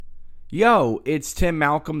Yo, it's Tim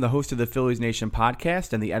Malcolm, the host of the Phillies Nation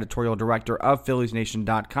podcast and the editorial director of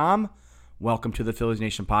PhilliesNation.com. Welcome to the Phillies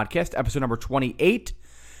Nation podcast, episode number 28.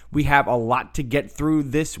 We have a lot to get through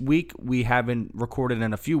this week. We haven't recorded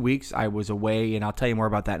in a few weeks. I was away, and I'll tell you more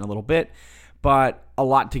about that in a little bit. But a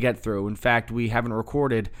lot to get through. In fact, we haven't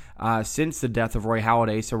recorded since the death of Roy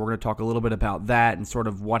Halladay, so we're going to talk a little bit about that and sort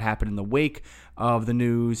of what happened in the wake of the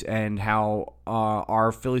news and how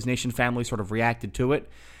our Phillies Nation family sort of reacted to it.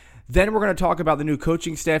 Then we're going to talk about the new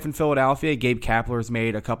coaching staff in Philadelphia. Gabe Kapler has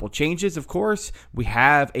made a couple changes, of course. We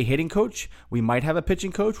have a hitting coach. We might have a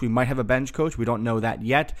pitching coach. We might have a bench coach. We don't know that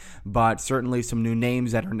yet, but certainly some new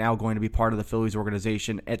names that are now going to be part of the Phillies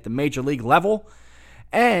organization at the major league level.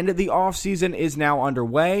 And the offseason is now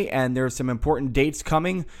underway, and there's some important dates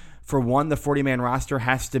coming. For one, the 40-man roster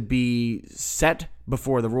has to be set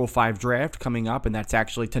before the Rule 5 draft coming up, and that's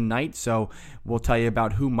actually tonight. So we'll tell you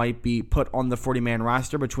about who might be put on the 40-man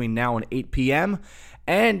roster between now and 8 p.m.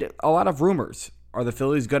 And a lot of rumors. Are the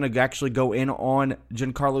Phillies going to actually go in on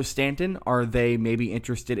Giancarlo Stanton? Are they maybe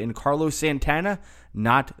interested in Carlos Santana?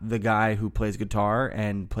 Not the guy who plays guitar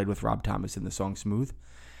and played with Rob Thomas in the song Smooth.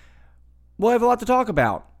 We'll have a lot to talk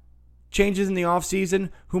about. Changes in the offseason,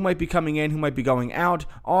 who might be coming in, who might be going out,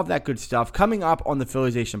 all of that good stuff coming up on the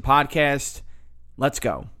Phillies Nation podcast. Let's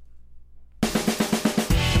go.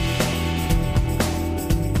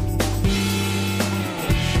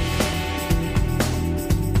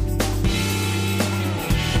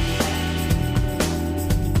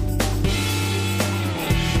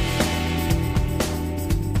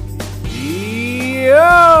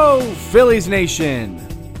 Yo, Phillies Nation.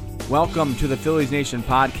 Welcome to the Phillies Nation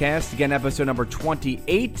podcast, again, episode number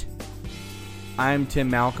 28. I'm Tim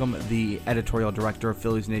Malcolm, the editorial director of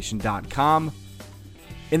PhilliesNation.com.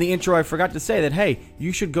 In the intro, I forgot to say that, hey,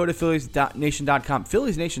 you should go to PhilliesNation.com,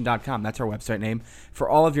 PhilliesNation.com, that's our website name, for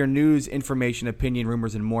all of your news, information, opinion,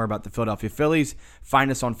 rumors, and more about the Philadelphia Phillies. Find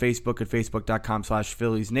us on Facebook at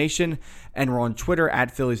Facebook.com/PhilliesNation, and we're on Twitter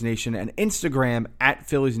at PhilliesNation and Instagram at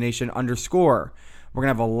PhilliesNation_. We're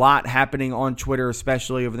going to have a lot happening on Twitter,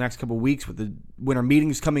 especially over the next couple of weeks with the winter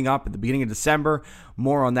meetings coming up at the beginning of December.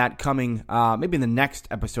 More on that coming maybe in the next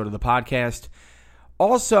episode of the podcast.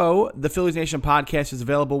 Also, the Phillies Nation podcast is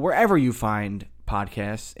available wherever you find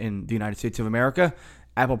podcasts in the United States of America.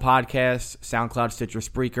 Apple Podcasts, SoundCloud, Stitcher,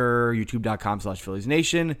 Spreaker,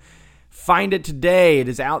 YouTube.com/PhilliesNation. Find it today. It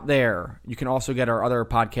is out there. You can also get our other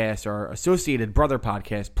podcast, our associated brother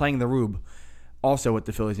podcast, Playing the Rube, also with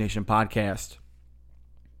the Phillies Nation podcast.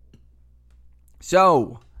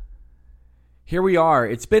 So, here we are.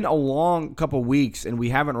 It's been a long couple weeks, and we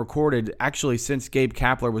haven't recorded, actually, since Gabe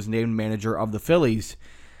Kapler was named manager of the Phillies.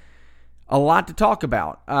 A lot to talk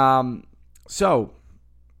about. So,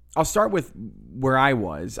 I'll start with where I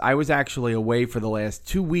was. I was actually away for the last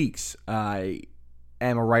 2 weeks. I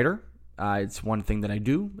am a writer. It's one thing that I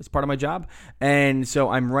do as part of my job. And so,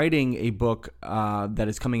 I'm writing a book that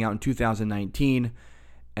is coming out in 2019.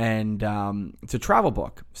 And it's a travel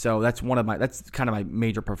book. So that's kind of my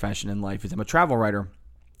major profession in life is I'm a travel writer.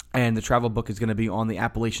 And the travel book is going to be on the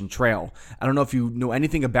Appalachian Trail. I don't know if you know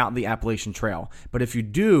anything about the Appalachian Trail, but if you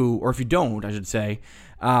do, or if you don't, I should say,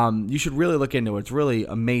 you should really look into it. It's really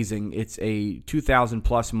amazing. It's a 2,000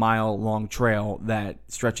 plus mile long trail that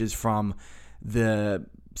stretches from the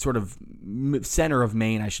sort of center of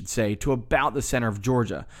Maine, I should say, to about the center of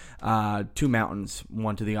Georgia. Two mountains,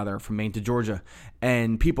 one to the other, from Maine to Georgia.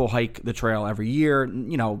 And people hike the trail every year,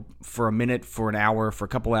 for a minute, for an hour, for a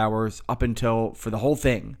couple hours, up until for the whole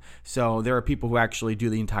thing. So there are people who actually do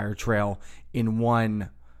the entire trail in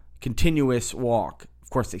one continuous walk.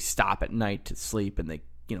 Of course, they stop at night to sleep and they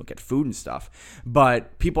get food and stuff.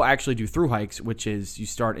 But people actually do through hikes, which is you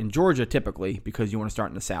start in Georgia typically because you want to start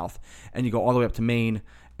in the south. And you go all the way up to Maine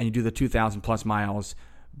and you do the 2,000 plus miles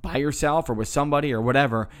by yourself or with somebody or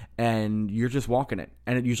whatever, and you're just walking it.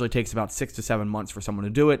 And it usually takes about 6 to 7 months for someone to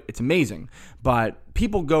do it. It's amazing. But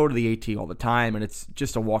people go to the AT all the time, and it's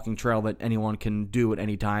just a walking trail that anyone can do at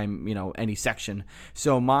any time, any section.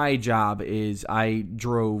 So my job is I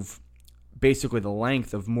drove basically the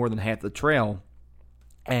length of more than half the trail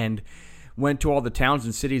and went to all the towns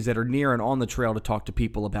and cities that are near and on the trail to talk to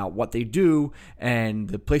people about what they do and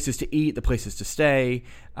the places to eat, the places to stay,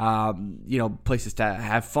 places to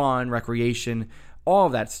have fun, recreation, all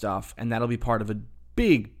of that stuff. And that'll be part of a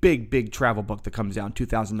big travel book that comes out in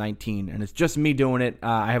 2019. And it's just me doing it.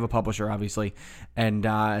 I have a publisher, obviously, and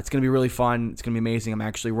it's going to be really fun. It's going to be amazing. I'm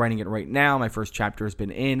actually writing it right now. My first chapter has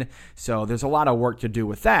been in, so there's a lot of work to do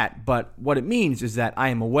with that. But what it means is that I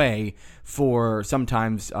am away for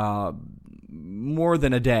sometimes more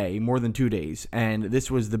than a day, more than 2 days. And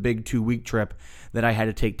this was the big 2-week trip that I had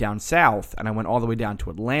to take down south. And I went all the way down to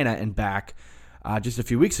Atlanta and back just a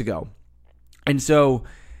few weeks ago. And so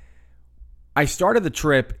I started the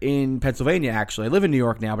trip in Pennsylvania, actually. I live in New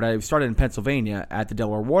York now, but I started in Pennsylvania at the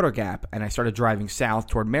Delaware Water Gap. And I started driving south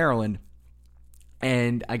toward Maryland.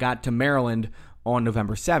 And I got to Maryland on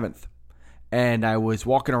November 7th. And I was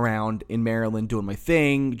walking around in Maryland doing my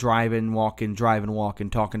thing, driving, walking,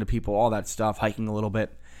 talking to people, all that stuff, hiking a little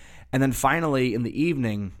bit. And then finally in the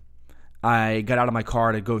evening, I got out of my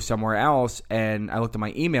car to go somewhere else, and I looked at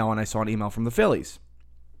my email, and I saw an email from the Phillies.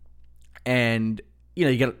 And,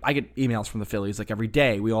 I get emails from the Phillies like every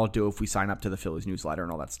day. We all do if we sign up to the Phillies newsletter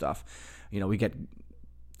and all that stuff. We get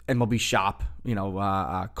MLB Shop,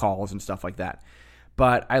 calls and stuff like that.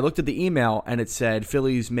 But I looked at the email, and it said,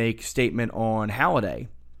 Phillies make statement on Halladay.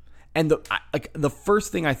 And the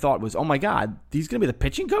first thing I thought was, oh, my God, he's going to be the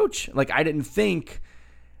pitching coach? I didn't think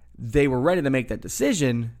they were ready to make that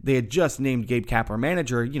decision. They had just named Gabe Kapler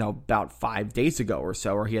manager, about 5 days ago or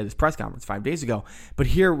so, or he had his press conference 5 days ago. But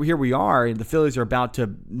here we are, and the Phillies are about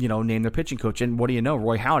to, name their pitching coach. And what do you know?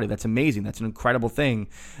 Roy Halladay. That's amazing. That's an incredible thing.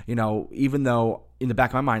 Even though in the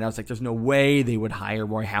back of my mind, I was like, there's no way they would hire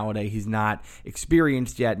Roy Halladay. He's not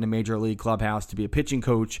experienced yet in a major league clubhouse to be a pitching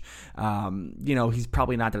coach. He's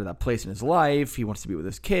probably not at that place in his life. He wants to be with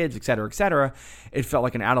his kids, et cetera, et cetera. It felt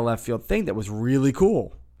like an out of left field thing that was really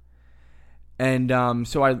cool. And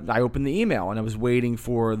so I opened the email, and I was waiting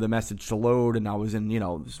for the message to load, and I was in,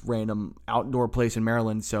 this random outdoor place in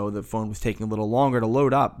Maryland, so the phone was taking a little longer to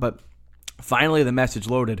load up. But finally the message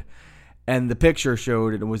loaded, and the picture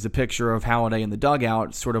showed, it was the picture of Halladay in the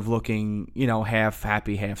dugout, sort of looking, half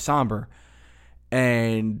happy, half somber.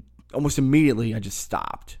 And almost immediately I just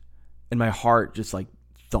stopped, and my heart just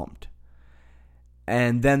thumped.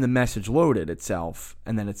 And then the message loaded itself,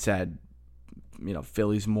 and then it said,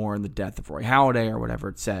 Phillies mourn the death of Roy Halladay, or whatever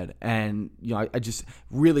it said. And, I just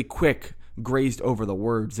really quick grazed over the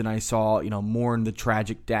words, and I saw, mourn the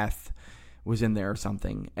tragic death was in there or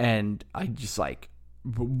something. And I just what?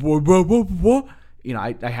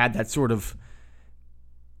 I had that sort of,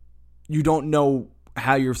 you don't know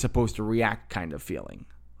how you're supposed to react kind of feeling.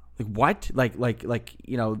 What?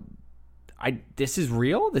 This is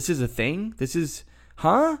real? This is a thing? This is,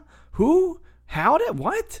 huh? Who? How did,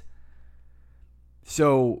 what?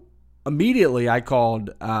 So immediately I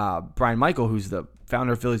called Brian Michael, who's the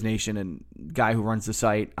founder of Phillies Nation and guy who runs the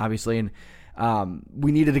site, obviously, and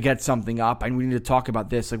we needed to get something up, and we need to talk about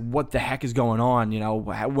this. What the heck is going on?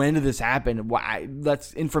 When did this happen? Why?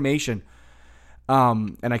 That's information.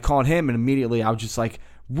 And I called him, and immediately I was just like,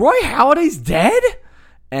 Roy Halladay's dead?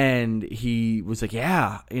 And he was like,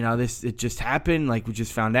 yeah, it just happened. We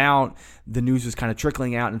just found out. The news was kind of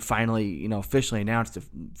trickling out, and finally, officially announced a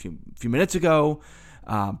few minutes ago.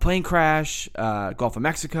 Plane crash, Gulf of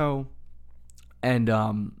Mexico. And,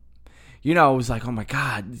 it was like, oh my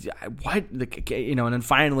God, what? And then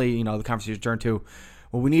finally, the conversation turned to,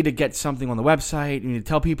 well, we need to get something on the website. We need to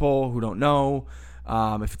tell people who don't know.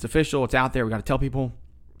 If it's official, it's out there. We got to tell people.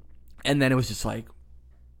 And then it was just like,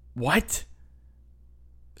 what?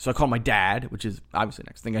 So I called my dad, which is obviously the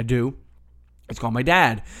next thing I do. It's call my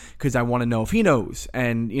dad because I want to know if he knows.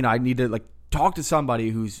 And, I need to talk to somebody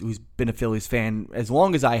who's been a Phillies fan as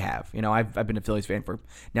long as I have. I've been a Phillies fan for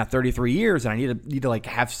now 33 years, and I need to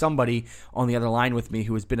have somebody on the other line with me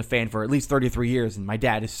who has been a fan for at least 33 years, and my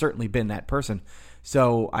dad has certainly been that person.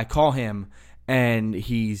 So I call him, and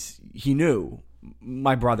he knew.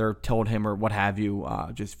 My brother told him or what have you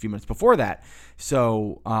just a few minutes before that.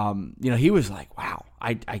 So, he was like, wow,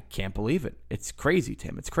 I can't believe it. It's crazy,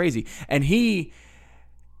 Tim. It's crazy. And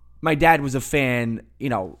my dad was a fan,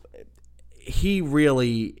 he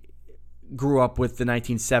really grew up with the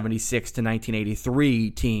 1976 to 1983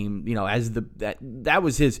 team, as that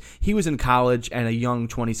was he was in college and a young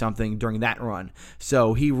 20-something during that run.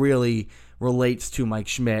 So he really relates to Mike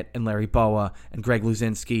Schmidt and Larry Bowa and Greg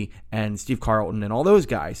Luzinski and Steve Carlton and all those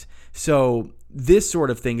guys. So this sort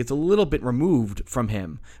of thing, it's a little bit removed from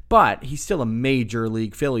him, but he's still a major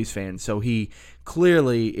league Phillies fan. So he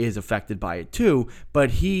clearly is affected by it too, but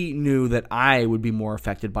he knew that I would be more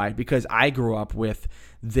affected by it because I grew up with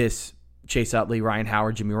this Chase Utley, Ryan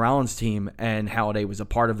Howard, Jimmy Rollins team, and Halladay was a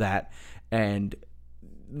part of that. And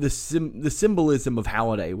the symbolism of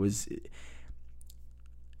Halladay was,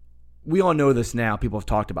 we all know this now, people have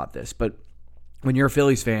talked about this, but when you're a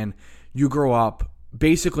Phillies fan, you grow up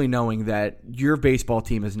basically knowing that your baseball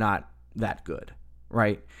team is not that good,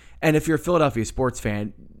 right? And if you're a Philadelphia sports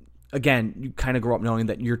fan, again, you kind of grow up knowing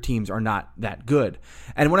that your teams are not that good.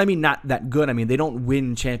 And when I mean not that good, I mean they don't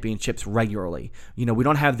win championships regularly. We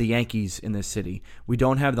don't have the Yankees in this city. We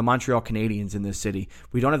don't have the Montreal Canadiens in this city.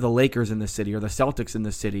 We don't have the Lakers in this city or the Celtics in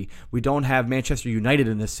this city. We don't have Manchester United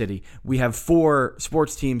in this city. We have 4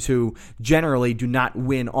 sports teams who generally do not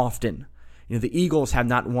win often. The Eagles have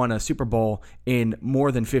not won a Super Bowl in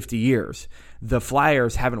more than 50 years. The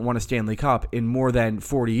Flyers haven't won a Stanley Cup in more than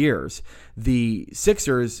 40 years. The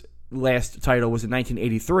Sixers' last title was in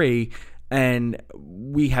 1983, and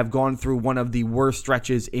we have gone through one of the worst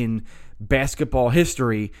stretches in basketball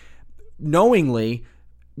history, knowingly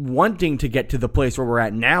wanting to get to the place where we're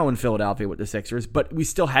at now in Philadelphia with the Sixers, but we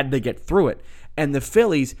still had to get through it. And the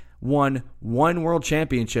Phillies won one world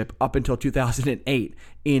championship up until 2008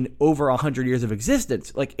 in over 100 years of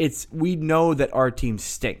existence. We know that our teams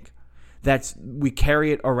stink. We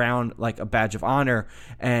carry it around like a badge of honor,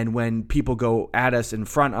 and when people go at us and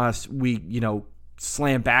front us, we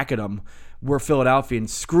slam back at them. We're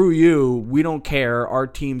Philadelphians. Screw you. We don't care. Our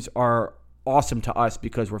teams are awesome to us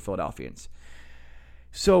because we're Philadelphians.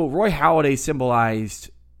 So Roy Halladay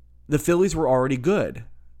symbolized the Phillies were already good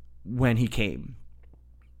when he came,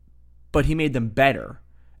 but he made them better.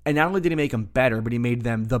 And not only did he make them better, but he made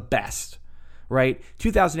them the best. Right?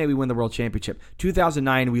 2008, we win the World Championship.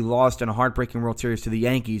 2009, we lost in a heartbreaking World Series to the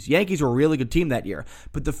Yankees. Yankees were a really good team that year,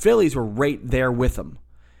 but the Phillies were right there with them.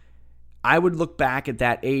 I would look back at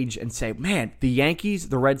that age and say, man, the Yankees,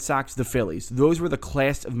 the Red Sox, the Phillies, those were the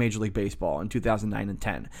class of Major League Baseball in 2009 and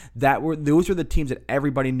 10. Those were the teams that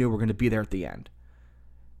everybody knew were going to be there at the end.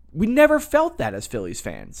 We never felt that as Phillies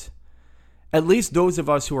fans. At least those of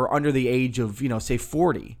us who are under the age of, say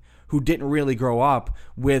 40, who didn't really grow up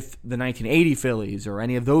with the 1980 Phillies or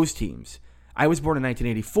any of those teams. I was born in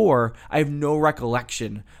 1984. I have no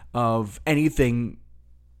recollection of anything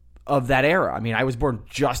of that era. I mean, I was born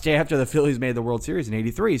just after the Phillies made the World Series in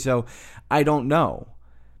 83, so I don't know.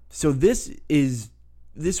 So this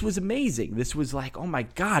was amazing. This was like, oh my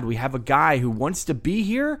God, we have a guy who wants to be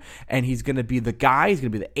here, and he's going to be the guy. He's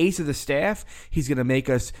going to be the ace of the staff. He's going to make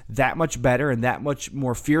us that much better and that much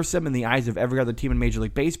more fearsome in the eyes of every other team in Major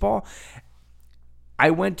League Baseball. I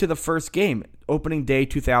went to the first game, opening day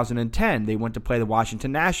 2010. They went to play the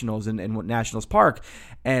Washington Nationals in Nationals Park,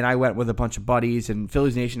 and I went with a bunch of buddies, and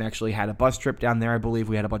Phillies Nation actually had a bus trip down there. I believe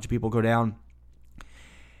we had a bunch of people go down.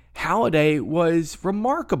 Halladay was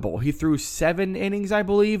remarkable. He threw 7 innings, I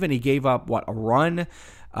believe, and he gave up, a run.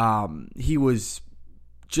 He was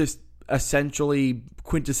just essentially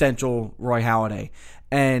quintessential Roy Halladay.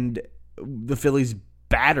 And the Phillies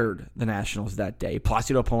battered the Nationals that day.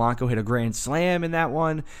 Placido Polanco hit a grand slam in that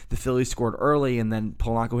one. The Phillies scored early, and then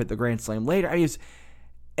Polanco hit the grand slam later.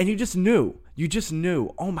 And you just knew,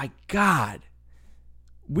 oh my God,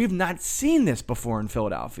 we've not seen this before in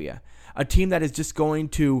Philadelphia. A team that is just going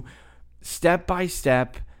to, step by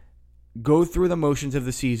step, go through the motions of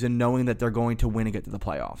the season knowing that they're going to win and get to the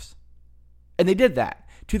playoffs. And they did that.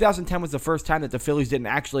 2010 was the first time that the Phillies didn't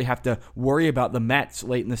actually have to worry about the Mets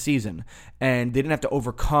late in the season. And they didn't have to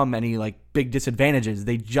overcome any big disadvantages.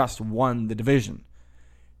 They just won the division.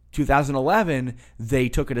 2011, they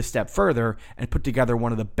took it a step further and put together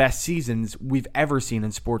one of the best seasons we've ever seen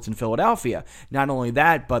in sports in Philadelphia. Not only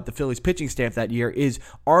that, but the Phillies pitching staff that year is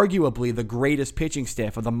arguably the greatest pitching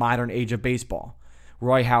staff of the modern age of baseball.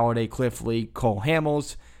 Roy Halladay, Cliff Lee, Cole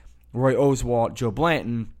Hamels, Roy Oswalt, Joe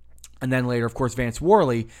Blanton, and then later, of course, Vance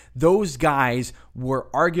Worley. Those guys were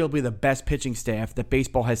arguably the best pitching staff that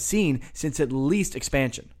baseball has seen since at least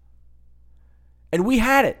expansion. And we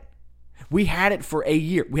had it. We had it for a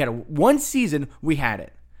year. We had one season, we had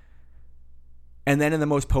it. And then in the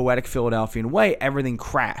most poetic Philadelphian way, everything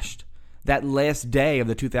crashed. That last day of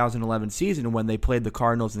the 2011 season when they played the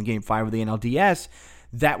Cardinals in Game 5 of the NLDS,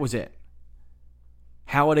 that was it.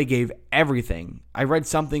 Halladay gave everything. I read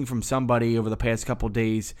something from somebody over the past couple of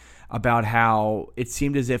days about how it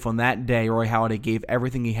seemed as if on that day, Roy Halladay gave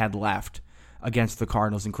everything he had left against the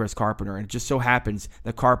Cardinals and Chris Carpenter. And it just so happens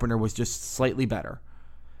that Carpenter was just slightly better.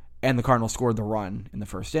 And the Cardinals scored the run in the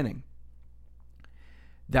first inning.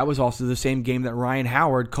 That was also the same game that Ryan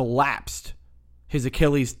Howard collapsed, his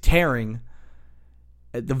Achilles tearing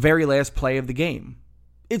at the very last play of the game.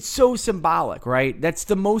 It's so symbolic, right? That's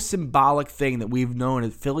the most symbolic thing that we've known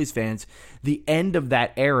as Phillies fans. The end of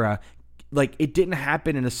that era, it didn't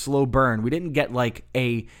happen in a slow burn. We didn't get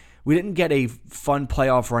a fun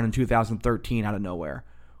playoff run in 2013 out of nowhere.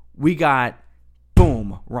 We got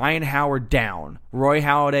boom, Ryan Howard down. Roy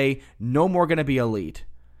Halladay, no more going to be elite.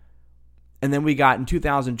 And then we got in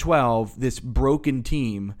 2012 this broken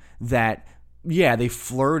team that, yeah, they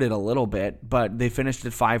flirted a little bit, but they finished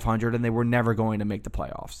at 500 and they were never going to make the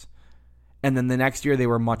playoffs. And then the next year they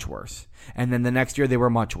were much worse. And then the next year they were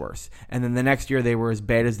much worse. And then the next year they were as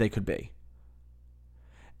bad as they could be.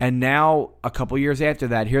 And now, a couple years after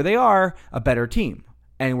that, here they are, a better team.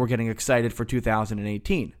 And we're getting excited for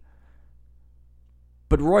 2018.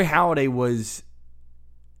 But Roy Halladay was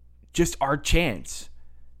just our chance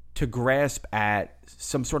to grasp at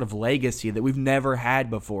some sort of legacy that we've never had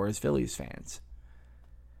before as Phillies fans.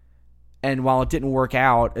 And while it didn't work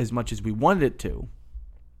out as much as we wanted it to,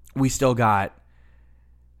 we still got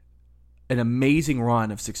an amazing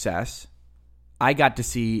run of success. I got to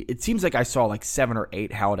see, it seems like I saw like 7 or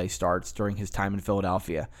 8 Halladay starts during his time in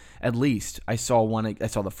Philadelphia. At least. I saw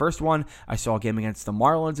the first one. I saw a game against the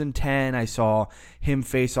Marlins in 10. I saw him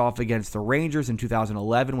face off against the Rangers in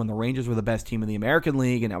 2011 when the Rangers were the best team in the American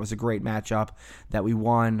League, and that was a great matchup that we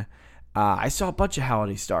won. I saw a bunch of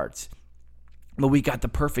Halladay starts. But we got the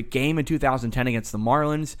perfect game in 2010 against the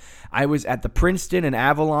Marlins. I was at the Princeton and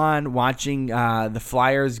Avalon watching the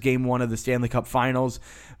Flyers game 1 of the Stanley Cup Finals,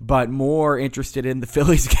 but more interested in the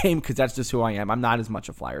Phillies game because that's just who I am. I'm not as much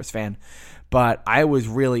a Flyers fan, but I was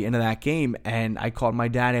really into that game, and I called my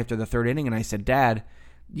dad after the 3rd inning, and I said, Dad,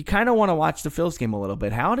 you kind of want to watch the Phillies game a little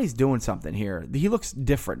bit. Halladay's doing something here. He looks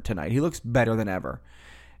different tonight. He looks better than ever.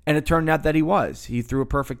 And it turned out that he was. He threw a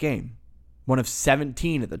perfect game, one of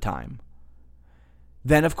 17 at the time.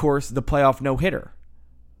 Then, of course, the playoff no-hitter.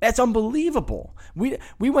 That's unbelievable. We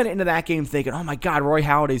went into that game thinking, oh, my God, Roy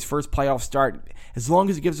Halladay's first playoff start. As long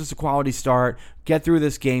as he gives us a quality start, get through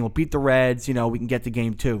this game, we'll beat the Reds, we can get to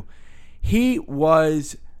game 2. He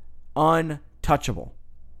was untouchable.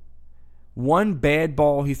 One bad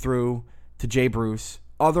ball he threw to Jay Bruce.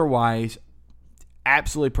 Otherwise,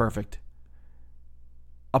 absolutely perfect.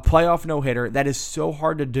 A playoff no-hitter. That is so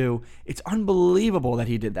hard to do. It's unbelievable that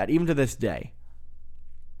he did that, even to this day.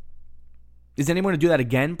 Is anyone going to do that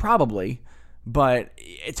again? Probably. But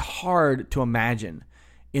it's hard to imagine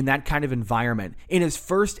in that kind of environment, in his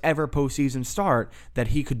first ever postseason start, that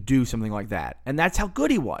he could do something like that. And that's how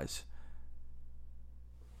good he was.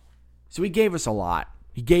 So he gave us a lot.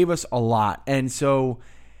 And so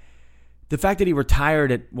the fact that he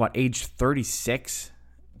retired at, age 36,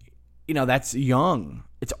 that's young.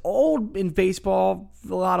 It's old in baseball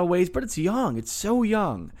in a lot of ways, but it's young. It's so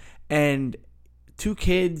young. And 2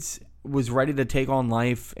 kids, was ready to take on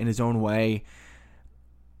life in his own way.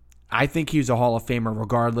 I think he's a Hall of Famer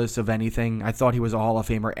regardless of anything. I thought he was a Hall of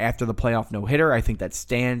Famer after the playoff no-hitter. I think that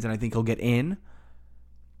stands, and I think he'll get in.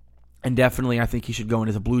 And definitely, I think he should go in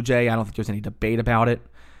as a Blue Jay. I don't think there's any debate about it.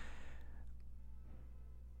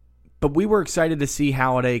 But we were excited to see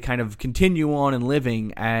Halladay kind of continue on and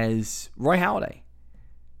living as Roy Halladay.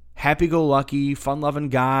 Happy-go-lucky, fun-loving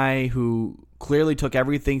guy who clearly took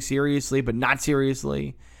everything seriously, but not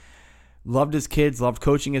seriously. Loved his kids, loved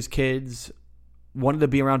coaching his kids, wanted to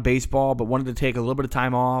be around baseball, but wanted to take a little bit of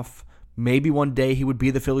time off. Maybe one day he would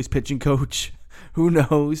be the Phillies pitching coach. Who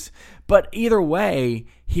knows? But either way,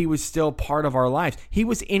 he was still part of our lives. He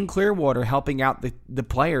was in Clearwater helping out the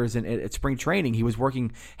players at spring training. He was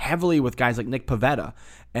working heavily with guys like Nick Pivetta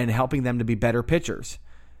and helping them to be better pitchers.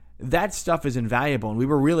 That stuff is invaluable, and we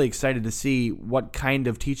were really excited to see what kind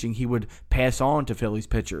of teaching he would pass on to Phillies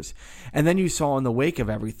pitchers. And then you saw in the wake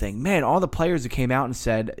of everything, man, all the players that came out and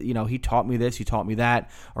said, he taught me this, he taught me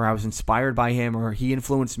that, or I was inspired by him, or he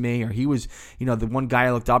influenced me, or he was, the one guy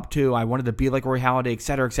I looked up to, I wanted to be like Roy Halladay, et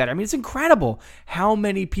cetera, et cetera. I mean, it's incredible how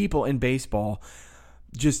many people in baseball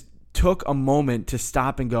just took a moment to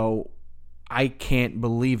stop and go, I can't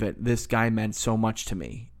believe it. This guy meant so much to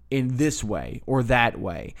me. In this way or that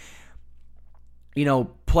way.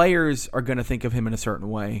 Players are going to think of him in a certain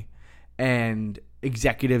way, and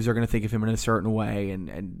executives are going to think of him in a certain way,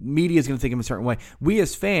 and media is going to think of him in a certain way. We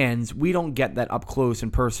as fans, we don't get that up close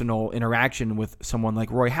and personal interaction with someone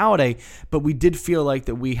like Roy Halladay, but we did feel like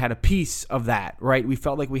that we had a piece of that, right? We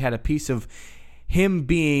felt like we had a piece of him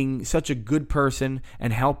being such a good person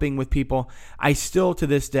and helping with people. I still, to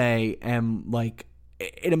this day, am like,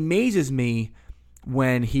 it amazes me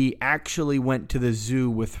when he actually went to the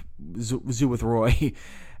zoo with Roy.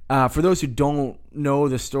 For those who don't know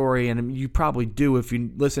the story, and you probably do if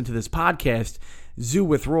you listen to this podcast, Zoo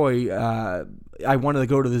with Roy, I wanted to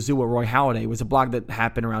go to the zoo with Roy Halladay. It was a blog that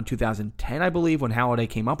happened around 2010, I believe, when Halladay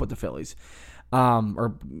came up with the Phillies,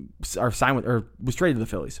 or signed with, or was traded to the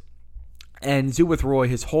Phillies. And Zoo with Roy,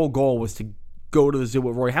 his whole goal was to go to the zoo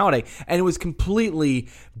with Roy Halladay, and it was completely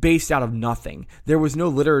based out of nothing. There was no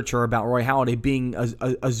literature about Roy Halladay being a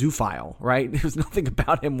zoophile, right? There was nothing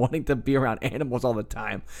about him wanting to be around animals all the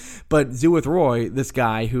time. But Zoo with Roy, this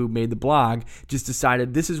guy who made the blog, just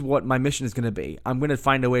decided, this is what my mission is going to be. I'm going to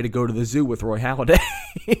find a way to go to the zoo with Roy Halladay.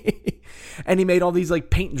 And he made all these like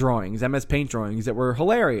paint drawings, MS Paint drawings that were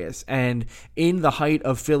hilarious. And in the height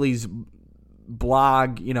of Philly's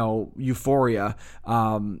blog, euphoria,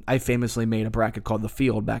 I famously made a bracket called The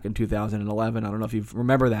Field back in 2011. I don't know if you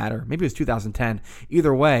remember that, or maybe it was 2010.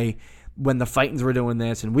 Either way, when the Fightins were doing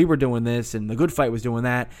this and we were doing this and the Good Fight was doing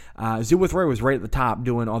that, Zoo with Roy was right at the top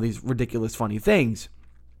doing all these ridiculous, funny things.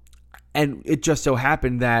 And it just so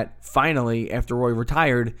happened that finally, after Roy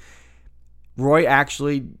retired, Roy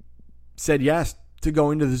actually said yes to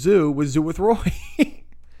going to the zoo with Zoo with Roy.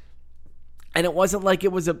 And it wasn't like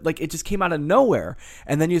it was it just came out of nowhere.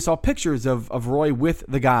 And then you saw pictures of Roy with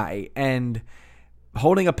the guy and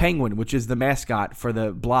holding a penguin, which is the mascot for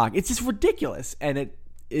the blog. It's just ridiculous. And it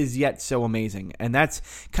is yet so amazing. And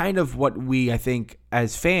that's kind of what we, I think,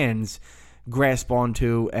 as fans grasp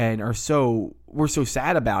onto and we're so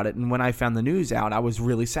sad about it. And when I found the news out, I was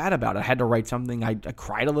really sad about it. I had to write something. I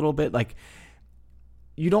cried a little bit. Like,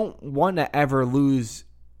 you don't want to ever lose,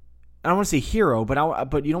 I don't want to say hero,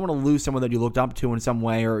 but you don't want to lose someone that you looked up to in some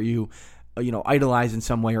way, or you idolize in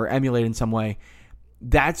some way, or emulate in some way.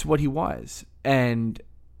 That's what he was. And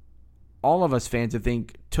all of us fans, I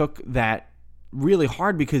think, took that really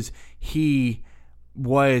hard because he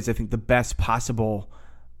was, I think, the best possible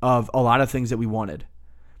of a lot of things that we wanted.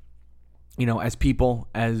 As people,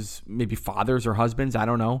 as maybe fathers or husbands, I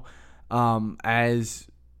don't know, as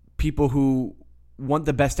people who want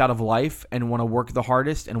the best out of life and want to work the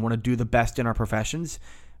hardest and want to do the best in our professions.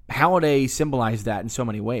 Halladay symbolized that in so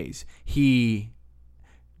many ways. He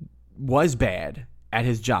was bad at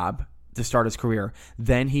his job to start his career.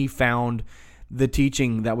 Then he found the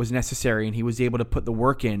teaching that was necessary, and he was able to put the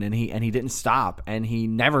work in, and he didn't stop, and he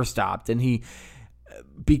never stopped, and he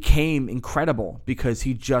became incredible because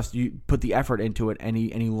he just put the effort into it, and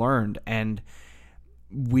he learned. And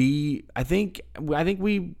I think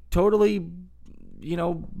we totally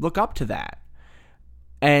look up to that.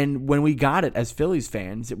 And when we got it as Phillies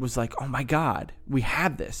fans, it was like, oh my God, we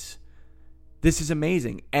have this. This is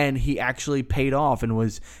amazing. And he actually paid off and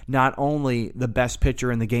was not only the best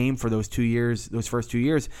pitcher in the game for those first 2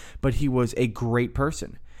 years, but he was a great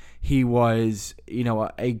person. He was,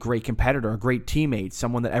 a great competitor, a great teammate,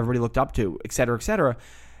 someone that everybody looked up to, et cetera, et cetera.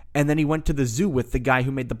 And then he went to the zoo with the guy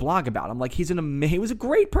who made the blog about him. Like, he was a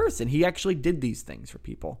great person. He actually did these things for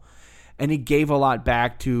people. And he gave a lot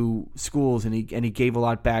back to schools, and he gave a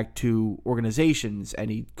lot back to organizations,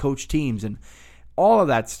 and he coached teams and all of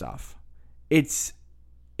that stuff. It's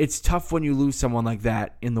tough when you lose someone like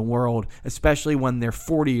that in the world, especially when they're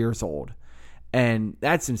 40 years old, and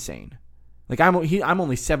that's insane. Like, I'm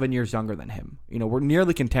only 7 years younger than him. We're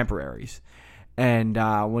nearly contemporaries, and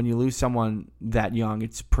when you lose someone that young,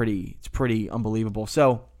 it's pretty unbelievable.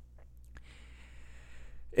 So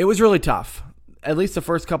it was really tough. At least the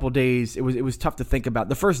first couple of days, it was tough to think about.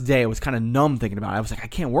 The first day, I was kind of numb thinking about it. I was like, I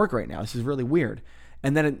can't work right now. This is really weird.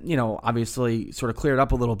 And then it, obviously sort of cleared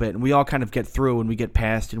up a little bit, and we all kind of get through, and we get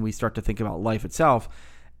past, and we start to think about life itself,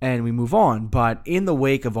 and we move on. But in the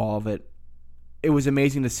wake of all of it, it was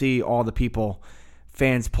amazing to see all the people,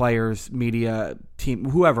 fans, players, media, team,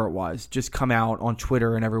 whoever it was, just come out on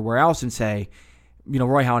Twitter and everywhere else and say,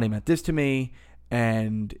 Roy Halladay meant this to me,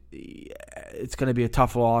 and it's going to be a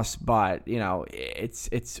tough loss, but it's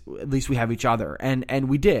at least we have each other, and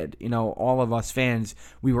we did. All of us fans,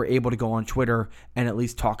 we were able to go on Twitter and at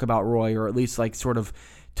least talk about Roy, or at least like sort of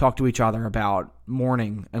talk to each other about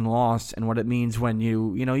mourning and loss and what it means when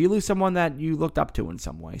you lose someone that you looked up to in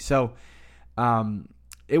some way. So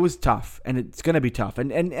it was tough, and it's going to be tough.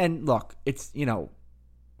 And look, it's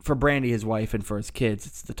for Brandy, his wife, and for his kids,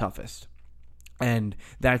 it's the toughest. And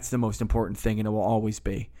that's the most important thing, and it will always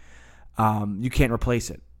be. You can't replace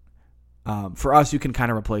it. For us, you can kind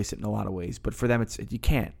of replace it in a lot of ways, but for them, you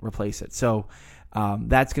can't replace it. So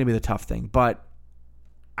that's going to be the tough thing. But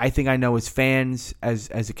I think I know as fans, as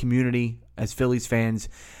a community, as Phillies fans,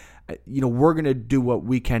 we're going to do what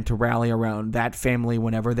we can to rally around that family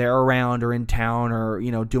whenever they're around or in town or,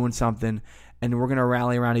 doing something. And we're going to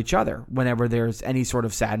rally around each other whenever there's any sort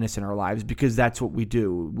of sadness in our lives, because that's what we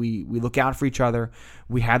do. We look out for each other.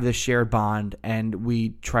 We have this shared bond, and we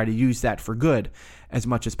try to use that for good as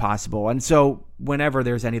much as possible. And so whenever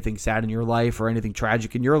there's anything sad in your life or anything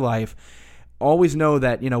tragic in your life, always know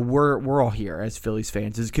that, we're all here as Phillies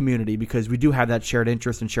fans, as a community, because we do have that shared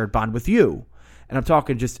interest and shared bond with you. And I'm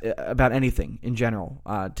talking just about anything in general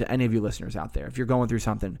to any of you listeners out there. If you're going through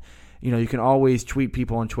something, you can always tweet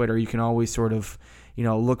people on Twitter. You can always sort of,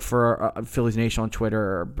 look for Phillies Nation on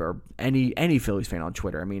Twitter or any Phillies fan on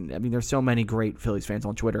Twitter. I mean, there's so many great Phillies fans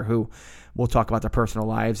on Twitter who will talk about their personal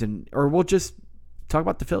lives or we'll just talk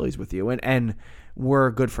about the Phillies with you, and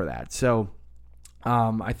we're good for that. So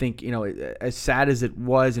I think, as sad as it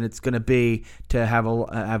was and it's going to be to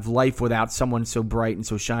have life without someone so bright and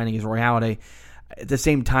so shining as Roy Halladay, at the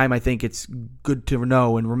same time, I think it's good to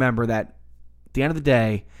know and remember that at the end of the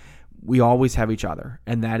day, we always have each other,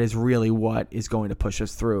 and that is really what is going to push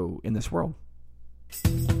us through in this world.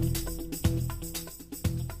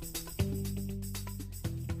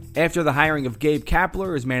 After the hiring of Gabe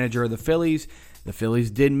Kapler as manager of the Phillies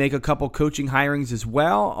did make a couple coaching hirings as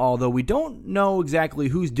well, although we don't know exactly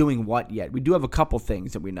who's doing what yet. We do have a couple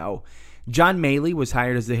things that we know. John Maley was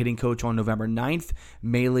hired as the hitting coach on November 9th.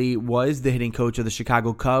 Maley was the hitting coach of the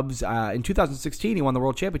Chicago Cubs. In 2016, he won the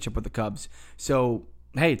World Championship with the Cubs. So,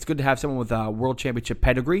 hey, it's good to have someone with a World Championship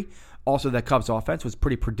pedigree. Also, that Cubs offense was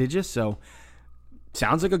pretty prodigious, so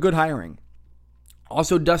sounds like a good hiring.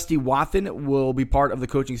 Also, Dusty Wathan will be part of the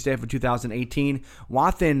coaching staff of 2018.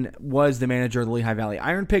 Wathan was the manager of the Lehigh Valley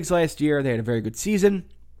Iron Pigs last year. They had a very good season.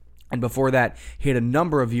 And before that, he had a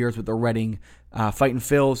number of years with the Reading Fightin'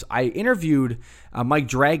 Phils. I interviewed Mike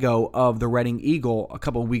Drago of the Reading Eagle a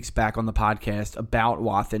couple of weeks back on the podcast about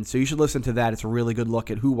Wathan, so you should listen to that. It's a really good look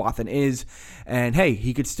at who Wathan is, and hey,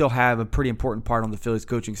 he could still have a pretty important part on the Phillies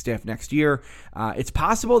coaching staff next year. It's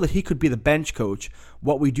possible that he could be the bench coach.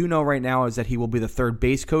 What we do know right now is that he will be the third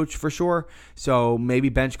base coach for sure, so maybe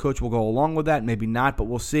bench coach will go along with that, maybe not, but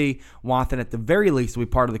we'll see. Wathan, at the very least, will be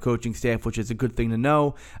part of the coaching staff, which is a good thing to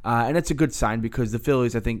know, and it's a good sign because the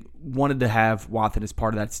Phillies, I think, wanted to have Wathan as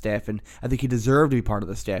part of that staff, and I think he deserved to be part of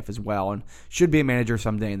the staff as well, and should be a manager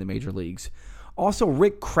someday in the major leagues. Also,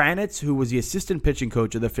 Rick Kranitz, who was the assistant pitching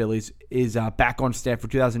coach of the Phillies, is back on staff for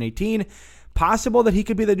 2018. Possible that he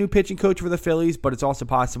could be the new pitching coach for the Phillies, but it's also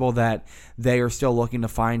possible that they are still looking to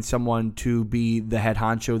find someone to be the head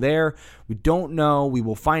honcho there. We don't know. We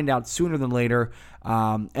will find out sooner than later.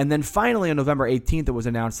 And then finally, on November 18th, it was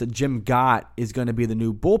announced that Jim Gott is going to be the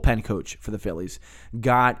new bullpen coach for the Phillies.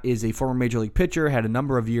 Gott is a former Major League pitcher, had a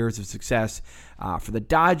number of years of success for the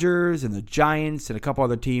Dodgers and the Giants and a couple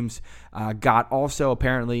other teams. Gott also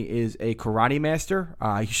apparently is a karate master.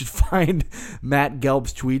 You should find Matt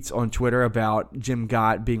Gelb's tweets on Twitter about Jim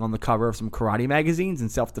Gott being on the cover of some karate magazines and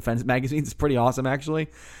self-defense magazines. It's pretty awesome, actually.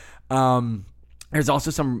 There's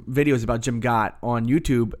also some videos about Jim Gott on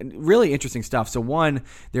YouTube, and really interesting stuff. So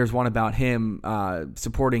there's one about him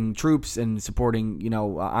supporting troops and supporting,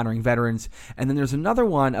 honoring veterans. And then there's another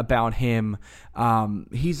one about him.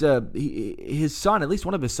 His son, at least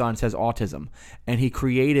one of his sons, has autism, and he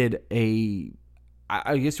created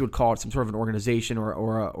I guess you would call it some sort of an organization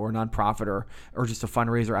or a nonprofit or just a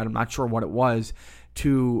fundraiser. I'm not sure what it was,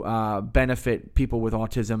 to benefit people with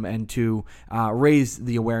autism and to raise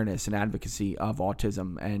the awareness and advocacy of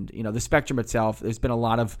autism. And, the spectrum itself, there's been a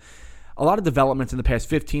lot of developments in the past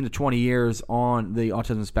 15 to 20 years on the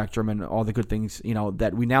autism spectrum and all the good things,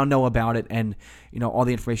 that we now know about it. And, all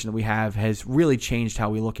the information that we have has really changed how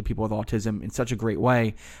we look at people with autism in such a great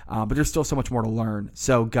way. But there's still so much more to learn.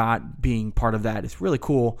 So Gott being part of that is really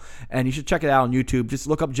cool. And you should check it out on YouTube. Just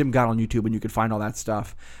look up Jim Gott on YouTube and you can find all that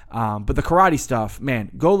stuff. But the karate stuff,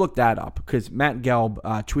 man, go look that up because Matt Gelb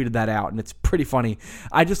tweeted that out and it's pretty funny.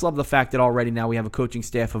 I just love the fact that already now we have a coaching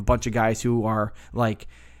staff of a bunch of guys who are like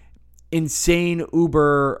insane,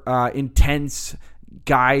 uber, intense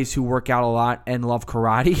guys who work out a lot and love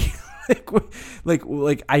karate.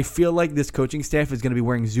 like I feel like this coaching staff is going to be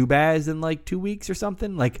wearing Zubaz in like 2 weeks or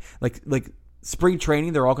something. Like spring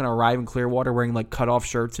training, they're all going to arrive in Clearwater wearing like cutoff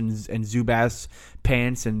shirts and Zubaz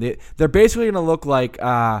pants, and they're basically going to look like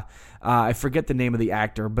I forget the name of the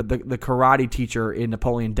actor, but the karate teacher in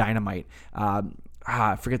Napoleon Dynamite.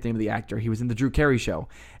 I forget the name of the actor. He was in the Drew Carey Show.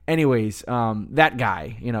 Anyways, that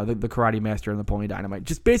guy, the karate master in Napoleon Dynamite.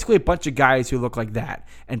 Just basically a bunch of guys who look like that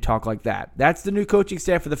and talk like that. That's the new coaching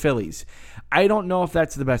staff for the Phillies. I don't know if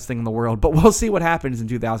that's the best thing in the world, but we'll see what happens in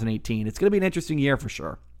 2018. It's going to be an interesting year for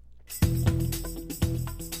sure.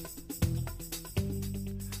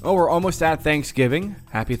 Oh, we're almost at Thanksgiving.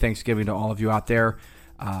 Happy Thanksgiving to all of you out there.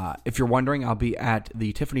 If you're wondering, I'll be at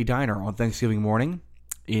the Tiffany Diner on Thanksgiving morning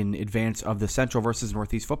in advance of the Central versus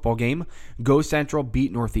Northeast football game. Go Central,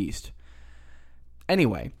 beat Northeast.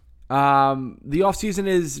 Anyway, the offseason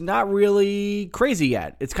is not really crazy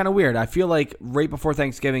yet. It's kind of weird. I feel like right before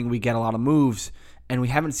Thanksgiving we get a lot of moves, and we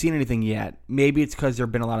haven't seen anything yet. Maybe it's because there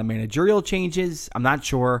have been a lot of managerial changes. I'm not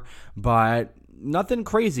sure, but nothing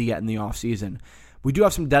crazy yet in the offseason. We do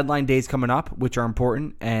have some deadline days coming up, which are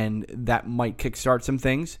important, and that might kickstart some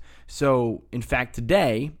things. So, in fact,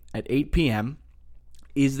 today at 8 p.m.,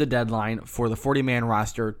 is the deadline for the 40-man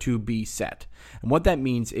roster to be set. And what that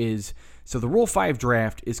means is, so the Rule 5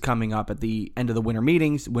 draft is coming up at the end of the winter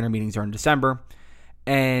meetings. Winter meetings are in December.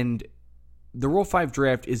 And the Rule 5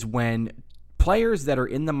 draft is when players that are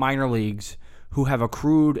in the minor leagues who have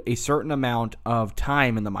accrued a certain amount of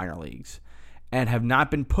time in the minor leagues and have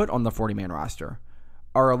not been put on the 40-man roster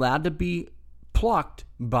are allowed to be plucked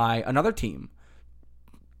by another team.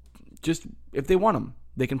 Just if they want them,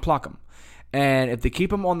 they can pluck them. And if they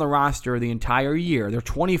keep them on the roster the entire year, their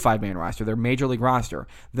 25-man roster, their major league roster,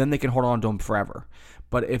 then they can hold on to them forever.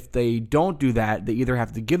 But if they don't do that, they either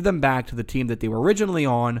have to give them back to the team that they were originally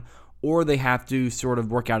on, or they have to sort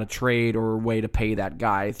of work out a trade or a way to pay that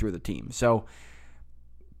guy through the team. So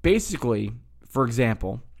basically, for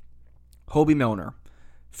example, Hobie Milner,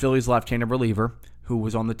 Phillies left-handed reliever, who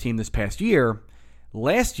was on the team this past year.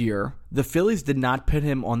 Last year, the Phillies did not put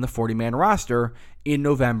him on the 40-man roster in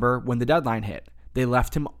November when the deadline hit. They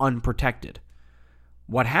left him unprotected.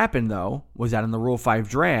 What happened, though, was that in the Rule 5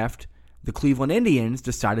 draft, the Cleveland Indians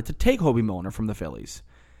decided to take Hobie Milner from the Phillies.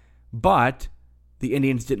 But the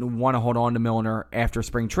Indians didn't want to hold on to Milner after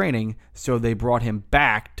spring training, so they brought him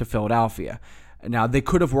back to Philadelphia. Now, they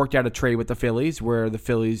could have worked out a trade with the Phillies where the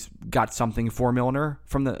Phillies got something for Milner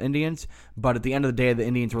from the Indians, but at the end of the day, the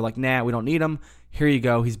Indians were like, nah, we don't need him. Here you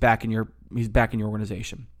go. He's back in your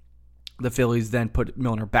organization. The Phillies then put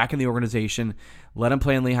Milner back in the organization, let him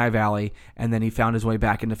play in Lehigh Valley, and then he found his way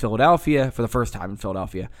back into Philadelphia for the first time in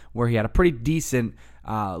Philadelphia, where he had a pretty decent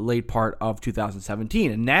late part of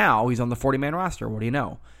 2017. And now he's on the 40-man roster. What do you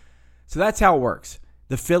know? So that's how it works.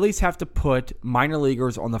 The Phillies have to put minor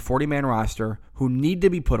leaguers on the 40-man roster who need to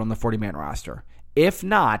be put on the 40-man roster. If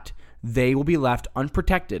not, they will be left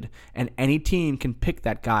unprotected, and any team can pick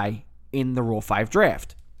that guy in the Rule 5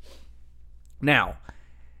 draft. Now,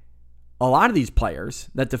 a lot of these players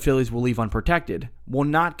that the Phillies will leave unprotected will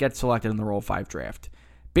not get selected in the Rule 5 draft.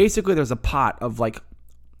 Basically, there's a pot of like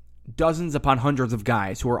dozens upon hundreds of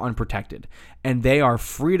guys who are unprotected, and they are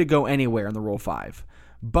free to go anywhere in the Rule 5.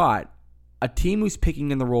 But a team who's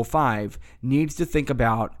picking in the Rule 5 needs to think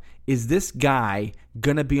about, is this guy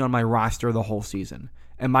going to be on my roster the whole season?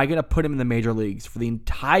 Am I going to put him in the major leagues for the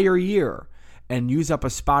entire year and use up a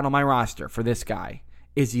spot on my roster for this guy?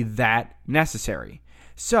 Is he that necessary?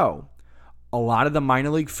 So, a lot of the minor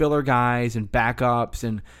league filler guys and backups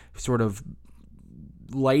and sort of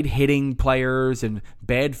light hitting players and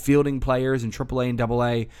bad fielding players in AAA and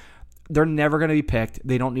AA, they're never going to be picked.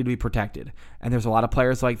 They don't need to be protected. And there's a lot of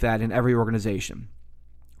players like that in every organization.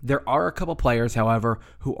 There are a couple players, however,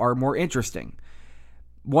 who are more interesting.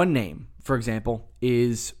 One name, for example,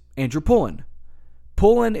 is Andrew Pullen.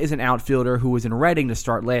 Pullen is an outfielder who was in Reading to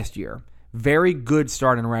start last year. Very good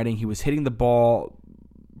start in Reading. He was hitting the ball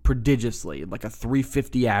prodigiously, like a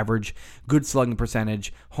 .350 average, good slugging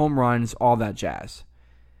percentage, home runs, all that jazz.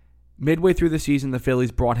 Midway through the season, the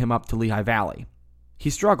Phillies brought him up to Lehigh Valley. He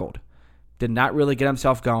struggled. Did not really get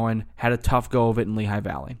himself going, had a tough go of it in Lehigh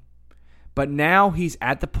Valley. But now he's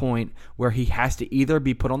at the point where he has to either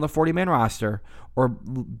be put on the 40-man roster or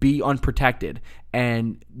be unprotected.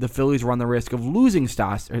 And the Phillies run the risk of losing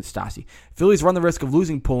Stassi. Phillies run the risk of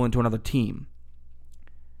losing Pullen to another team.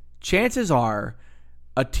 Chances are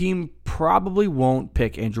a team probably won't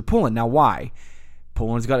pick Andrew Pullen. Now, why?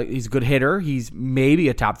 He's a good hitter. He's maybe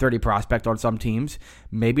a top 30 prospect on some teams.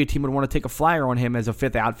 Maybe a team would want to take a flyer on him as a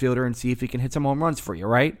fifth outfielder and see if he can hit some home runs for you,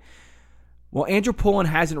 right? Well, Andrew Pullen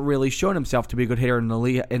hasn't really shown himself to be a good hitter in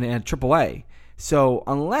AAA. So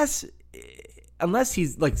unless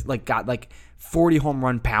he's got 40 home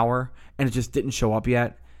run power and it just didn't show up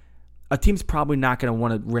yet, a team's probably not going to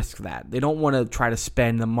want to risk that. They don't want to try to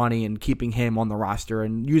spend the money in keeping him on the roster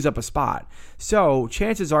and use up a spot. So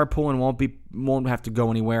chances are Pullen won't have to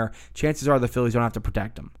go anywhere. Chances are the Phillies don't have to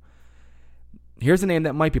protect him. Here's a name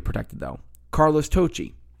that might be protected, though. Carlos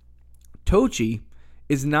Tocci. Tocci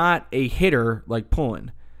is not a hitter like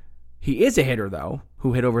Pullen. He is a hitter, though,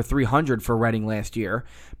 who hit over 300 for Reading last year,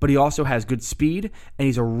 but he also has good speed, and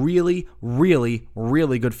he's a really, really,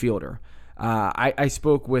 really good fielder. I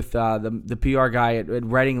spoke with the PR guy at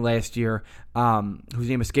Reading last year, whose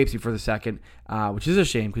name escapes me for the second, which is a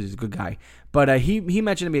shame because he's a good guy. But he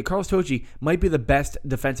mentioned to me that Carlos Tocci might be the best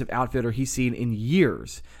defensive outfielder he's seen in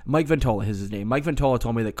years. Mike Ventola is his name. Mike Ventola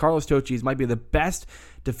told me that Carlos Tocci might be the best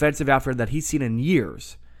defensive outfielder that he's seen in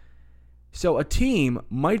years. So a team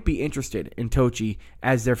might be interested in Tocci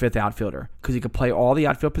as their fifth outfielder because he could play all the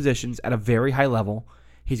outfield positions at a very high level.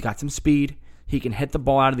 He's got some speed. He can hit the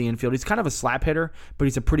ball out of the infield. He's kind of a slap hitter, but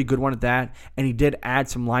he's a pretty good one at that. And he did add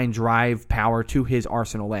some line drive power to his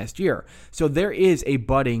arsenal last year. So there is a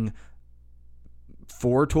budding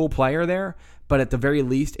four-tool player there, but at the very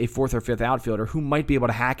least a fourth or fifth outfielder who might be able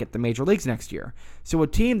to hack at the major leagues next year. So a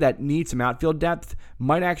team that needs some outfield depth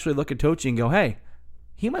might actually look at Tocci and go, hey,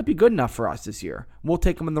 he might be good enough for us this year. We'll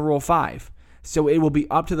take him in the Rule 5. So it will be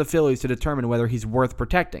up to the Phillies to determine whether he's worth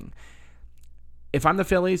protecting. If I'm the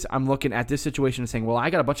Phillies, I'm looking at this situation and saying, well, I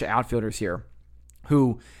got a bunch of outfielders here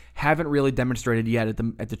who haven't really demonstrated yet at the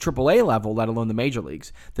AAA level, let alone the major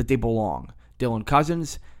leagues, that they belong. Dylan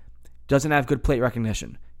Cousins doesn't have good plate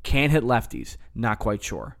recognition. Can't hit lefties. Not quite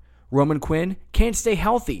sure. Roman Quinn can't stay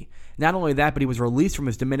healthy. Not only that, but he was released from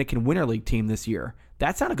his Dominican Winter League team this year.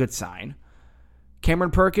 That's not a good sign.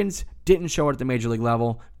 Cameron Perkins didn't show it at the major league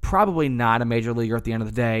level. Probably not a major leaguer at the end of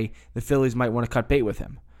the day. The Phillies might want to cut bait with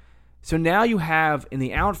him. So now you have in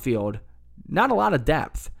the outfield not a lot of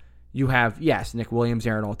depth. You have, yes, Nick Williams,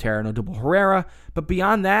 Aaron Altera, and Odubel Herrera, but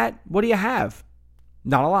beyond that, what do you have?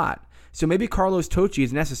 Not a lot. So maybe Carlos Tocci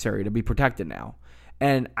is necessary to be protected now.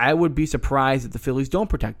 And I would be surprised if the Phillies don't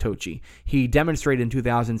protect Tocci. He demonstrated in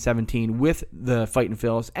 2017 with the Fightin'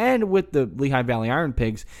 Phils and with the Lehigh Valley Iron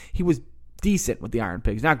Pigs. He was decent with the Iron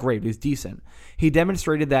Pigs. Not great, but he's decent. He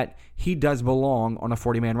demonstrated that he does belong on a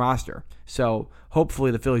 40-man roster. So hopefully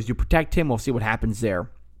the Phillies do protect him. We'll see what happens there.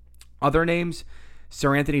 Other names,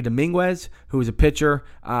 Sir Anthony Dominguez, who is a pitcher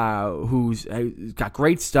who's got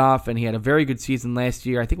great stuff, and he had a very good season last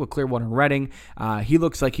year, I think with Clearwater and Reading. He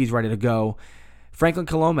looks like he's ready to go. Franklin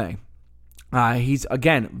Colome. He's,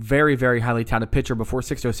 again, very, very highly touted pitcher. Before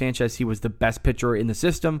Sixto Sanchez, he was the best pitcher in the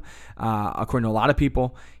system, according to a lot of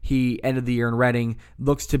people. He ended the year in Reading,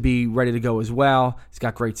 looks to be ready to go as well. He's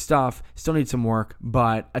got great stuff, still needs some work,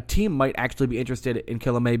 but a team might actually be interested in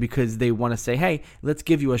Colome because they want to say, hey, let's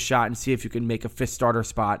give you a shot and see if you can make a fifth starter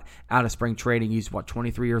spot out of spring training. He's,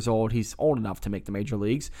 23 years old? He's old enough to make the major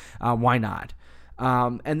leagues. Why not?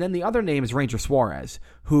 And then the other name is Ranger Suarez,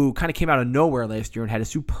 who kind of came out of nowhere last year and had a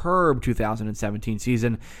superb 2017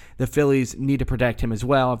 season. The Phillies need to protect him as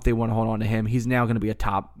well if they want to hold on to him. He's now going to be a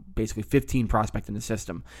top, basically 15 prospect in the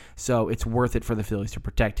system. So it's worth it for the Phillies to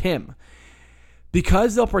protect him.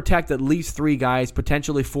 Because they'll protect at least 3 guys,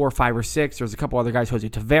 potentially 4, 5, or 6. There's a couple other guys, Jose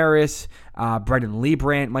Taveras, Brendan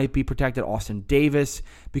Liebrandt might be protected, Austin Davis.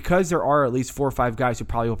 Because there are at least 4 or 5 guys who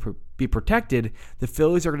probably will be protected, the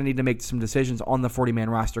Phillies are going to need to make some decisions on the 40-man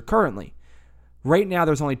roster currently. Right now,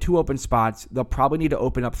 there's only 2 open spots. They'll probably need to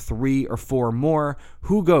open up 3 or 4 more.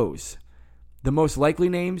 Who goes? The most likely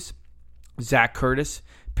names, Zach Curtis,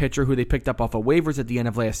 pitcher who they picked up off of waivers at the end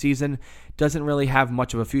of last season, doesn't really have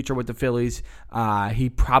much of a future with the Phillies. He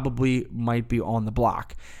probably might be on the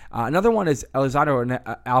block. Another one is Elizardo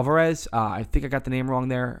Alvarez. I think I got the name wrong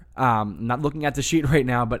there. Not looking at the sheet right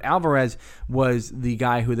now, but Alvarez was the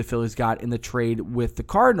guy who the Phillies got in the trade with the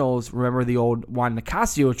Cardinals. Remember the old Juan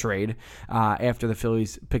Nicasio trade after the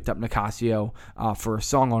Phillies picked up Nicasio for a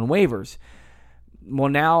song on waivers. Well,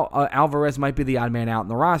 now Alvarez might be the odd man out in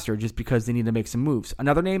the roster just because they need to make some moves.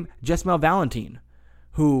 Another name, Jesmel Valentin,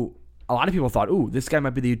 who a lot of people thought, ooh, this guy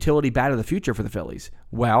might be the utility bat of the future for the Phillies.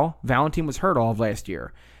 Well, Valentin was hurt all of last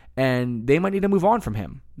year, and they might need to move on from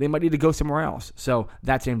him. They might need to go somewhere else. So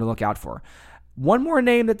that's a name to look out for. One more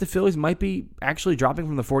name that the Phillies might be actually dropping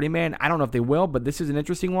from the 40-man. I don't know if they will, but this is an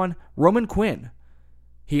interesting one. Roman Quinn.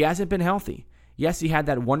 He hasn't been healthy. Yes, he had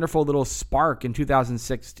that wonderful little spark in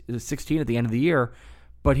 2016 at the end of the year,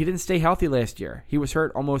 but he didn't stay healthy last year. He was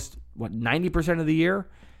hurt almost, 90% of the year?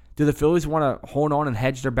 Do the Phillies want to hold on and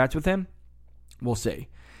hedge their bets with him? We'll see.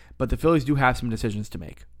 But the Phillies do have some decisions to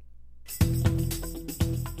make.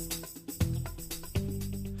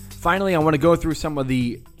 Finally, I want to go through some of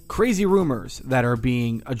the crazy rumors that are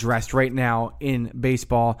being addressed right now in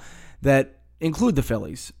baseball that include the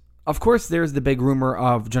Phillies. Of course, there's the big rumor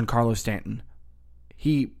of Giancarlo Stanton.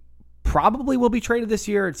 He probably will be traded this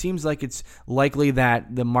year. It seems like it's likely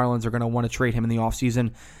that the Marlins are going to want to trade him in the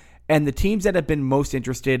offseason. And the teams that have been most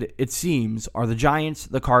interested, it seems, are the Giants,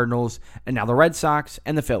 the Cardinals, and now the Red Sox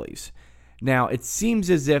and the Phillies. Now, it seems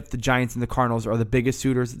as if the Giants and the Cardinals are the biggest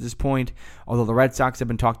suitors at this point, although the Red Sox have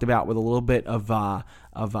been talked about with a little bit of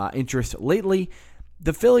interest lately.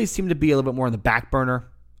 The Phillies seem to be a little bit more on the back burner.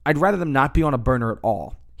 I'd rather them not be on a burner at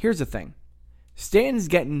all. Here's the thing. Stanton's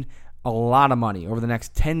getting a lot of money over the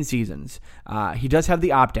next 10 seasons. He does have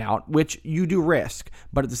the opt-out, which you do risk,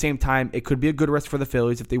 but at the same time, it could be a good risk for the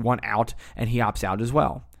Phillies if they want out and he opts out as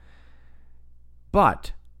well.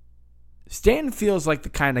 But Stanton feels like the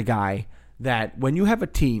kind of guy that when you have a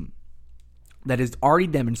team that has already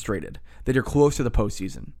demonstrated that you're close to the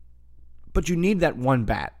postseason, but you need that one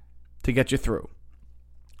bat to get you through,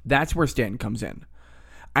 that's where Stanton comes in.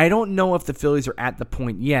 I don't know if the Phillies are at the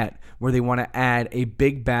point yet where they want to add a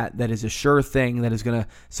big bat that is a sure thing that is going to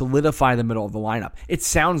solidify the middle of the lineup. It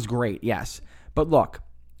sounds great, yes. But look,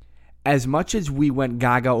 as much as we went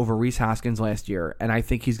gaga over Rhys Hoskins last year, and I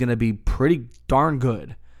think he's going to be pretty darn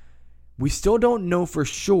good, we still don't know for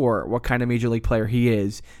sure what kind of major league player he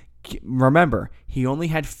is, Remember, he only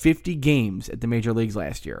had 50 games at the major leagues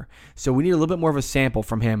last year. So we need a little bit more of a sample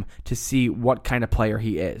from him to see what kind of player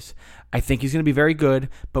he is. I think he's going to be very good,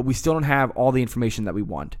 but we still don't have all the information that we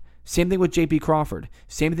want. Same thing with J.P. Crawford.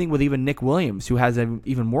 Same thing with even Nick Williams, who has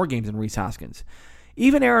even more games than Rhys Hoskins.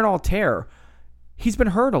 Even Aaron Altair, he's been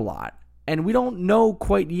hurt a lot. And we don't know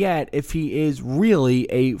quite yet if he is really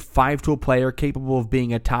a 5-tool player capable of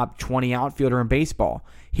being a top 20 outfielder in baseball.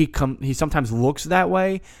 He sometimes looks that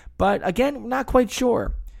way, but again, not quite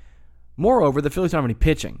sure. Moreover, the Phillies don't have any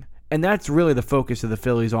pitching. And that's really the focus of the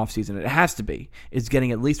Phillies offseason. It has to be. Is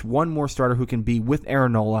getting at least one more starter who can be with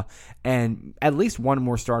Aaron Nola and at least one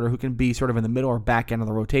more starter who can be sort of in the middle or back end of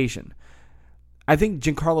the rotation. I think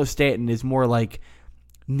Giancarlo Stanton is more like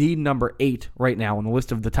need number 8 right now on the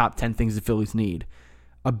list of the top 10 things the Phillies need.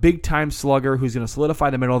 A big-time slugger who's going to solidify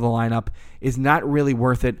the middle of the lineup is not really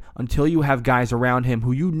worth it until you have guys around him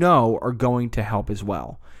who you know are going to help as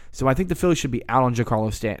well. So I think the Phillies should be out on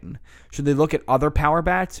Giancarlo Stanton. Should they look at other power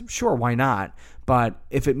bats? Sure, why not? But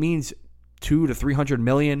if it means $200 to $300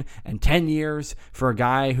 million and 10 years for a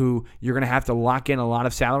guy who you're going to have to lock in a lot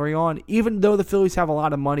of salary on, even though the Phillies have a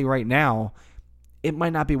lot of money right now, it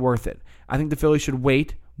might not be worth it. I think the Phillies should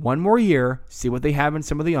wait one more year, see what they have in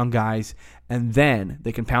some of the young guys, and then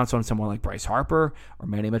they can pounce on someone like Bryce Harper or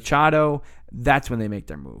Manny Machado. That's when they make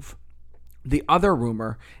their move. The other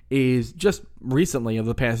rumor is just recently, of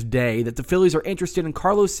the past day, that the Phillies are interested in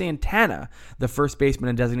Carlos Santana, the first baseman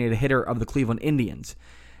and designated hitter of the Cleveland Indians.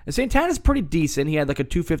 And Santana's pretty decent. He had like a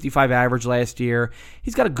 .255 average last year.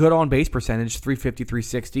 He's got a good on-base percentage, 350,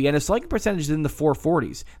 360, and his slugging percentage is in the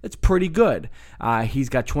 440s. That's pretty good. He's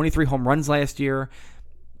got 23 home runs last year.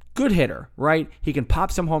 Good hitter, right? He can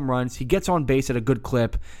pop some home runs. He gets on base at a good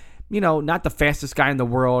clip. You know, not the fastest guy in the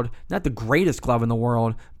world, not the greatest glove in the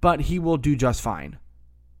world, but he will do just fine.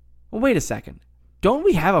 Well, wait a second. Don't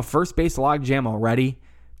we have a first base logjam already?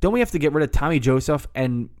 Don't we have to get rid of Tommy Joseph?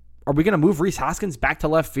 And are we going to move Rhys Hoskins back to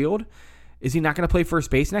left field? Is he not going to play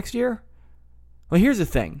first base next year? Well, here's the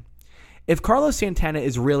thing. If Carlos Santana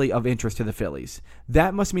is really of interest to the Phillies,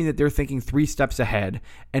 that must mean that they're thinking 3 steps ahead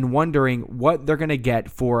and wondering what they're going to get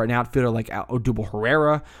for an outfielder like Odubel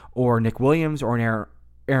Herrera or Nick Williams or an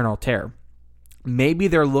Aaron Altair. Maybe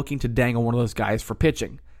they're looking to dangle one of those guys for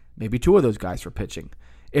pitching. Maybe 2 of those guys for pitching.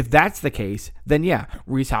 If that's the case, then yeah,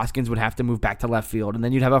 Rhys Hoskins would have to move back to left field, and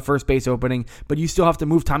then you'd have a first base opening, but you still have to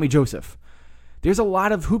move Tommy Joseph. There's a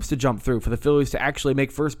lot of hoops to jump through for the Phillies to actually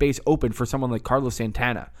make first base open for someone like Carlos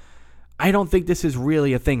Santana. I don't think this is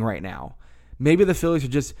really a thing right now. Maybe the Phillies are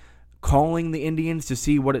just calling the Indians to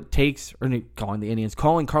see what it takes, or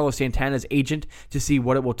calling Carlos Santana's agent to see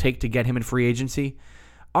what it will take to get him in free agency.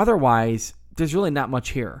 Otherwise, there's really not much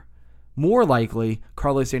here. More likely,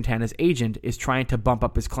 Carlos Santana's agent is trying to bump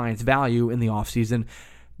up his client's value in the offseason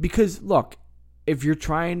because, look, if you're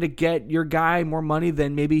trying to get your guy more money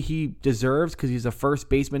than maybe he deserves because he's a first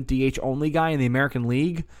baseman DH only guy in the American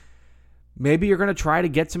League, maybe you're going to try to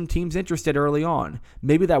get some teams interested early on.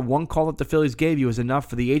 Maybe that one call that the Phillies gave you is enough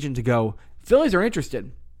for the agent to go, Phillies are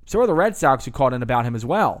interested. So are the Red Sox who called in about him as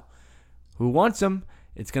well. Who wants him?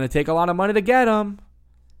 It's going to take a lot of money to get him.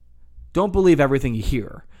 Don't believe everything you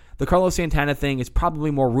hear. The Carlos Santana thing is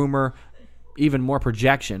probably more rumor, even more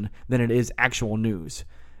projection, than it is actual news.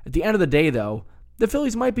 At the end of the day, though, the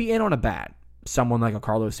Phillies might be in on a bat, someone like a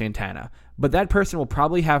Carlos Santana, but that person will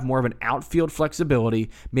probably have more of an outfield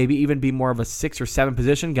flexibility, maybe even be more of a 6 or 7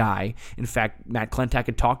 position guy. In fact, Matt Klentak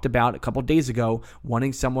had talked about a couple days ago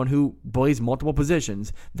wanting someone who plays multiple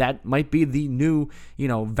positions. That might be the new,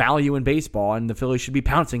 value in baseball, and the Phillies should be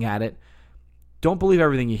pouncing at it. Don't believe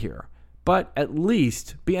everything you hear, but at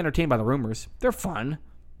least be entertained by the rumors. They're fun.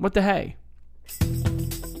 What the hey?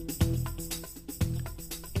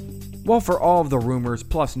 Well, for all of the rumors,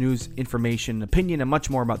 plus news, information, opinion, and much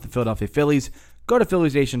more about the Philadelphia Phillies, go to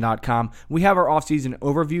PhilliesNation.com. We have our offseason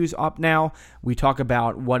overviews up now. We talk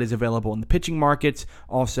about what is available in the pitching markets,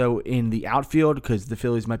 also in the outfield, because the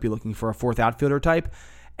Phillies might be looking for a 4th outfielder type.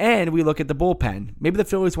 And we look at the bullpen. Maybe the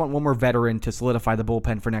Phillies want one more veteran to solidify the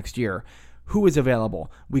bullpen for next year. Who is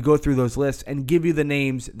available? We go through those lists and give you the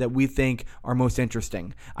names that we think are most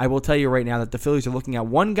interesting. I will tell you right now that the Phillies are looking at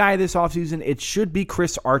one guy this offseason. It should be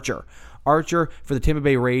Chris Archer. Archer for the Tampa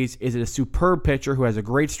Bay Rays is a superb pitcher who has a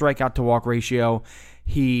great strikeout to walk ratio.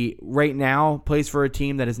 He right now plays for a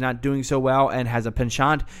team that is not doing so well and has a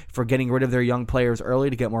penchant for getting rid of their young players early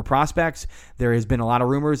to get more prospects. There has been a lot of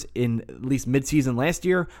rumors in at least midseason last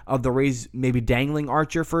year of the Rays maybe dangling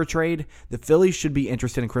Archer for a trade. The Phillies should be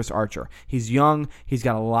interested in Chris Archer. He's young. He's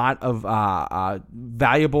got a lot of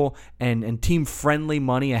valuable and team-friendly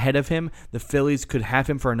money ahead of him. The Phillies could have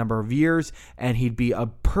him for a number of years, and he'd be a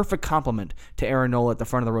perfect complement to Aaron Nola at the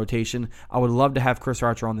front of the rotation. I would love to have Chris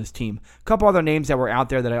Archer on this team. A couple other names that were out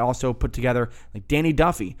there that I also put together, like Danny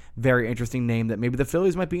Duffy, very interesting name that maybe the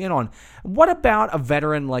Phillies might be in on. What about a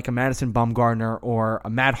veteran like a Madison Bumgarner or a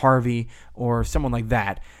Matt Harvey or someone like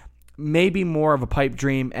that? Maybe more of a pipe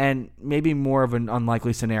dream and maybe more of an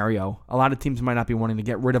unlikely scenario. A lot of teams might not be wanting to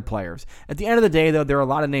get rid of players. At the end of the day, though, there are a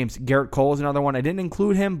lot of names. Garrett Cole is another one. I didn't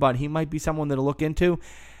include him, but he might be someone to look into.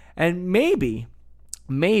 And maybe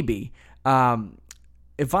Ivan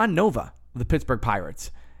Nova of the Pittsburgh Pirates.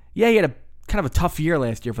 Yeah, he had a kind of a tough year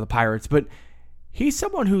last year for the Pirates, but he's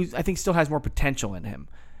someone who I think still has more potential in him.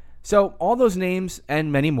 So all those names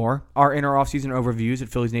and many more are in our offseason overviews at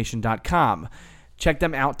PhilliesNation.com. Check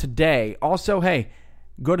them out today. Also, hey,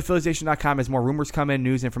 go to PhilliesNation.com as more rumors come in,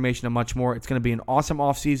 news, information, and much more. It's going to be an awesome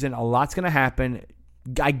offseason. A lot's going to happen.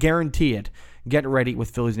 I guarantee it. Get ready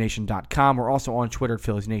with PhilliesNation.com. We're also on Twitter at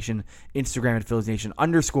PhilliesNation, Instagram at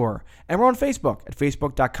PhilliesNation_, and we're on Facebook at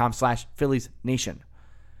Facebook.com/PhilliesNation.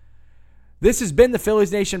 This has been the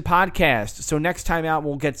Phillies Nation podcast. So next time out,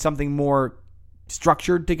 we'll get something more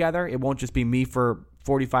structured together. It won't just be me for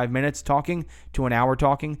 45 minutes talking to an hour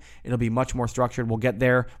talking. It'll be much more structured. We'll get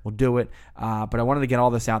there. We'll do it. But I wanted to get all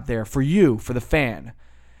this out there for you, for the fan.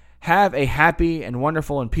 Have a happy and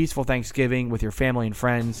wonderful and peaceful Thanksgiving with your family and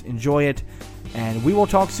friends. Enjoy it, and we will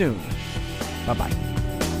talk soon. Bye-bye.